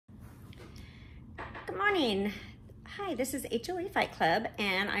morning. Hi, this is HOA Fight Club,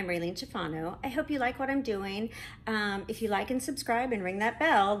 and I'm Raylene Chifano. I hope you like what I'm doing. If you like and subscribe and ring that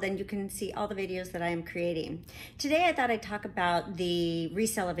bell, then you can see all the videos that I am creating. Today, I thought I'd talk about the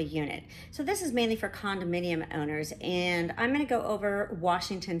resale of a unit. So this is mainly for condominium owners, and I'm going to go over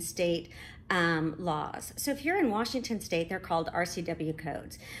Washington State laws. So if you're in Washington State, they're called RCW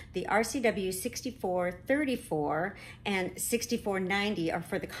codes. The RCW 6434 and 6490 are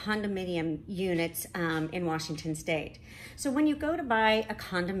for the condominium units in Washington State. So when you go to buy a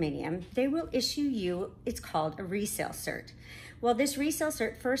condominium, they will issue you, it's called a resale cert. Well, this resale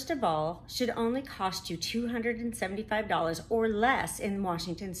cert, first of all, should only cost you $275 or less in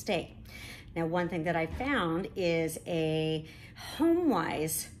Washington State. Now, one thing that I found is a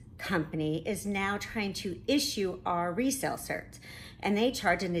HomeWise company is now trying to issue our resale certs, and they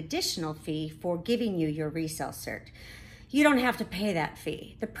charge an additional fee for giving you your resale cert. You don't have to pay that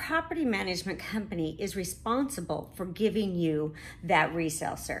fee. The property management company is responsible for giving you that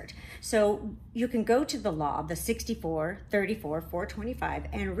resale cert. So you can go to the law, the 6434-425,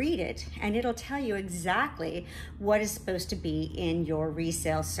 and read it, and it'll tell you exactly what is supposed to be in your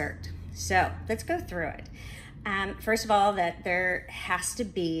resale cert. So let's go through it. First of all, that there has to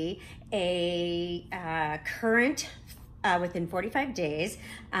be a current, within 45 days,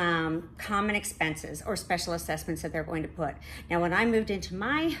 common expenses or special assessments that they're going to put. Now, when I moved into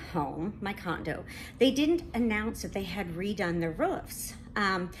my home, my condo, they didn't announce that they had redone the roofs.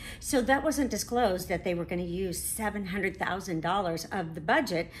 So that wasn't disclosed that they were going to use $700,000 of the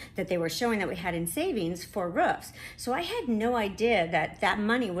budget that they were showing that we had in savings for roofs. So I had no idea that that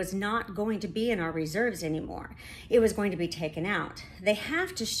money was not going to be in our reserves anymore. It was going to be taken out. They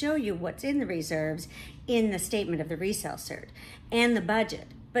have to show you what's in the reserves in the statement of the resale cert and the budget.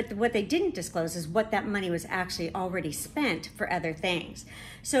 But what they didn't disclose is what that money was actually already spent for other things.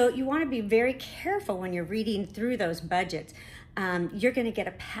 So you want to be very careful when you're reading through those budgets. You're going to get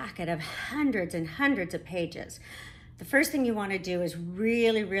a packet of hundreds and hundreds of pages. The first thing you want to do is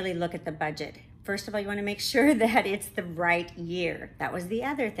really look at the budget. First of all, you want to make sure that it's the right year. That was the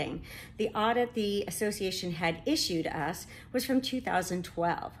other thing. The audit the association had issued us was from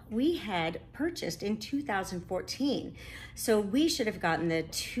 2012. We had purchased in 2014, so we should have gotten the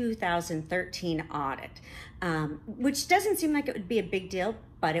 2013 audit, which doesn't seem like it would be a big deal,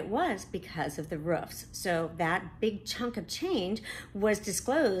 but it was because of the roofs. So that big chunk of change was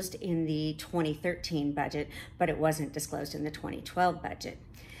disclosed in the 2013 budget, but it wasn't disclosed in the 2012 budget.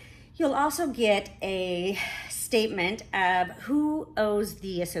 You'll also get a statement of who owes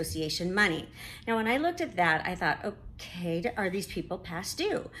the association money. Now, when I looked at that, I thought, okay, are these people past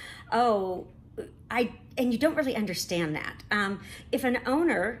due? And you don't really understand that. If an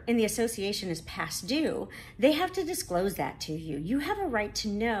owner in the association is past due, they have to disclose that to you. You have a right to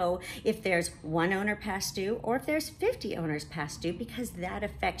know if there's one owner past due or if there's 50 owners past due, because that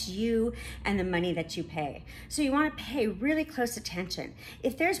affects you and the money that you pay. So you want to pay really close attention.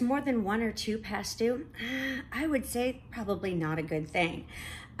 If there's more than one or two past due, I would say probably not a good thing.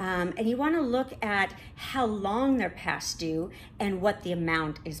 And you want to look at how long they're past due and what the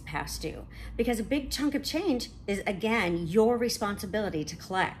amount is past due. Because a big chunk of change is, again, your responsibility to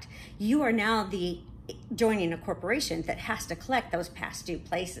collect. You are now joining a corporation that has to collect those past due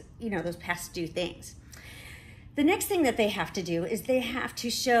places, those past due things. The next thing that they have to do is they have to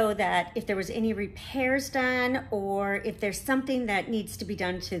show that if there was any repairs done or if there's something that needs to be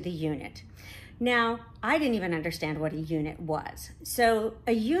done to the unit. Now, I didn't even understand what a unit was. So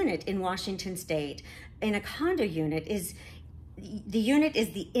a unit in Washington State, in a condo unit, the unit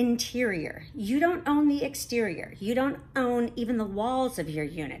is the interior. You don't own the exterior. You don't own even the walls of your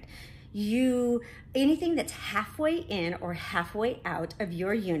unit. Anything that's halfway in or halfway out of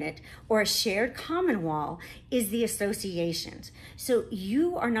your unit or a shared common wall is the association's. So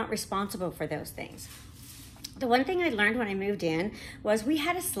you are not responsible for those things. The one thing I learned when I moved in was we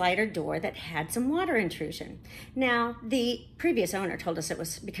had a slider door that had some water intrusion. Now, the previous owner told us it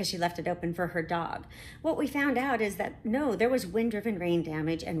was because she left it open for her dog. What we found out is that no, there was wind-driven rain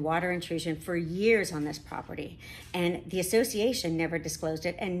damage and water intrusion for years on this property, and the association never disclosed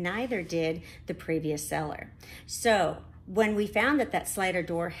it, and neither did the previous seller. So when we found that that slider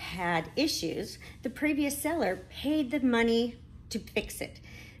door had issues, the previous seller paid the money to fix it.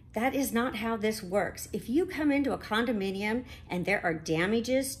 That is not how this works. If you come into a condominium and there are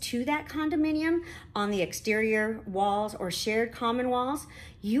damages to that condominium on the exterior walls or shared common walls,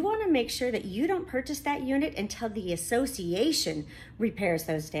 you want to make sure that you don't purchase that unit until the association repairs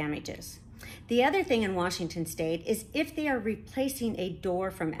those damages. The other thing in Washington State is if they are replacing a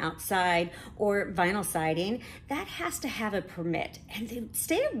door from outside or vinyl siding, that has to have a permit. And the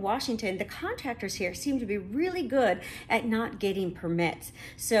state of Washington, the contractors here seem to be really good at not getting permits.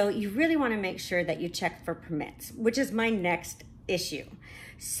 So you really want to make sure that you check for permits, which is my next issue.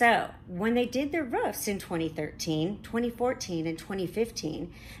 So when they did their roofs in 2013, 2014, and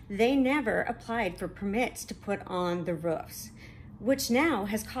 2015, they never applied for permits to put on the roofs, which now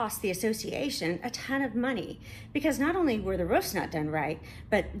has cost the association a ton of money, because not only were the roofs not done right,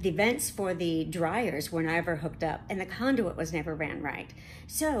 but the vents for the dryers were never hooked up and the conduit was never ran right.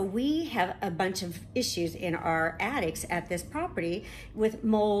 So we have a bunch of issues in our attics at this property with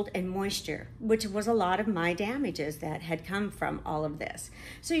mold and moisture, which was a lot of my damages that had come from all of this.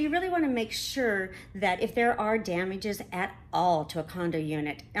 So you really want to make sure that if there are damages at all to a condo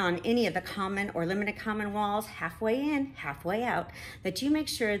unit on any of the common or limited common walls, halfway in, halfway out, that you make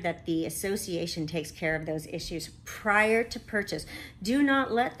sure that the association takes care of those issues prior to purchase. Do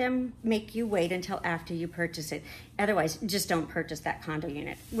not let them make you wait until after you purchase it. Otherwise, just don't purchase that condo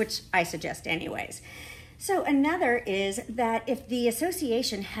unit, which I suggest anyways. So another is that if the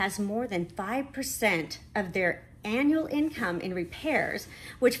association has more than 5% of their annual income in repairs,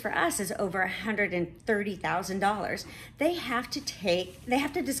 which for us is over $130,000, they have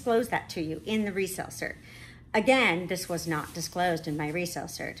to disclose that to you in the resale cert. Again, this was not disclosed in my resale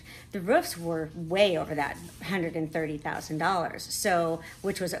cert. The roofs were way over that $130,000, so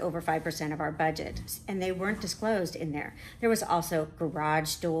which was over 5% of our budget, and they weren't disclosed in there. There was also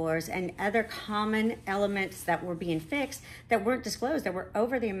garage doors and other common elements that were being fixed that weren't disclosed, that were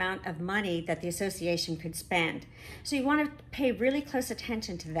over the amount of money that the association could spend. So you want to pay really close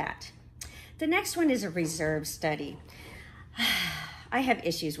attention to that. The next one is a reserve study. I have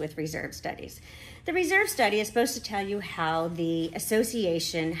issues with reserve studies. The reserve study is supposed to tell you how the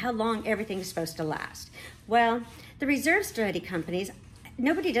association, how long everything is supposed to last. Well, the reserve study companies,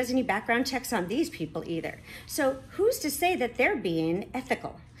 nobody does any background checks on these people either. So who's to say that they're being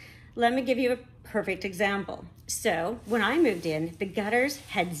ethical? Let me give you a perfect example. So when I moved in, the gutters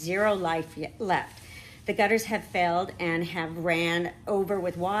had zero life left. The gutters have failed and have ran over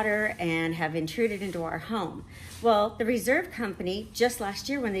with water and have intruded into our home. Well, the reserve company, just last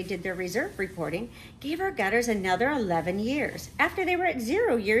year when they did their reserve reporting, gave our gutters another 11 years after they were at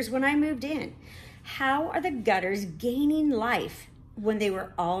 0 years when I moved in. How are the gutters gaining life when they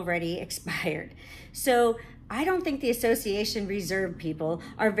were already expired? So I don't think the association reserve people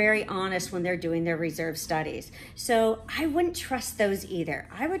are very honest when they're doing their reserve studies. So I wouldn't trust those either.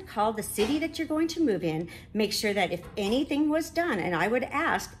 I would call the city that you're going to move in, make sure that if anything was done, and I would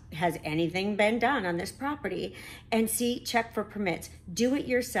ask, has anything been done on this property? And check for permits. Do it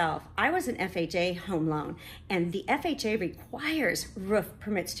yourself. I was an FHA home loan, and the FHA requires roof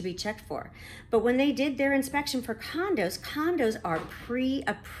permits to be checked for. But when they did their inspection for condos, condos are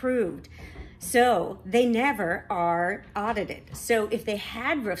pre-approved. So they never are audited. So if they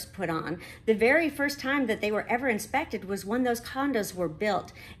had roofs put on, the very first time that they were ever inspected was when those condos were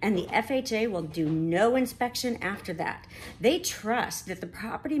built, and the FHA will do no inspection after that. They trust that the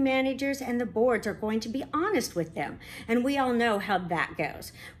property managers and the boards are going to be honest with them, and we all know how that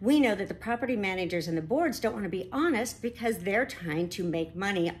goes. We know that the property managers and the boards don't want to be honest because they're trying to make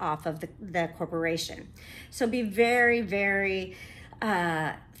money off of the corporation. So be very, very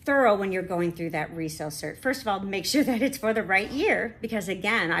thorough when you're going through that resale cert. First of all, make sure that it's for the right year, because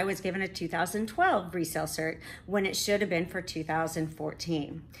again, I was given a 2012 resale cert when it should have been for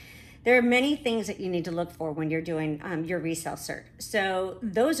 2014. There are many things that you need to look for when you're doing your resale cert. So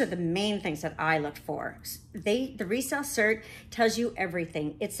those are the main things that I look for. The resale cert tells you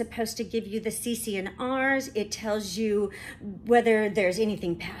everything. It's supposed to give you the CC&Rs. It tells you whether there's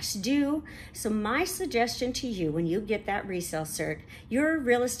anything past due. So my suggestion to you, when you get that resale cert, your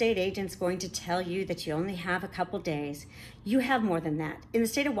real estate agent's going to tell you that you only have a couple days. You have more than that. In the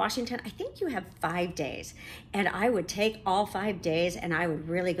state of Washington, I think you have 5 days. And I would take all 5 days and I would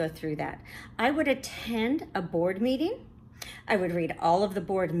really go through that. I would attend a board meeting. I would read all of the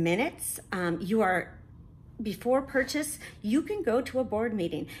board minutes. Before purchase, you can go to a board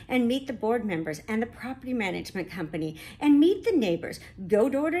meeting and meet the board members and the property management company and meet the neighbors. Go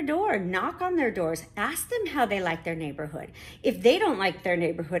door to door, knock on their doors, ask them how they like their neighborhood. If they don't like their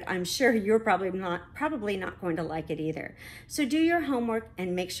neighborhood, I'm sure you're probably not going to like it either. So do your homework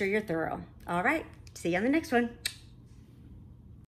and make sure you're thorough. All right, see you on the next one.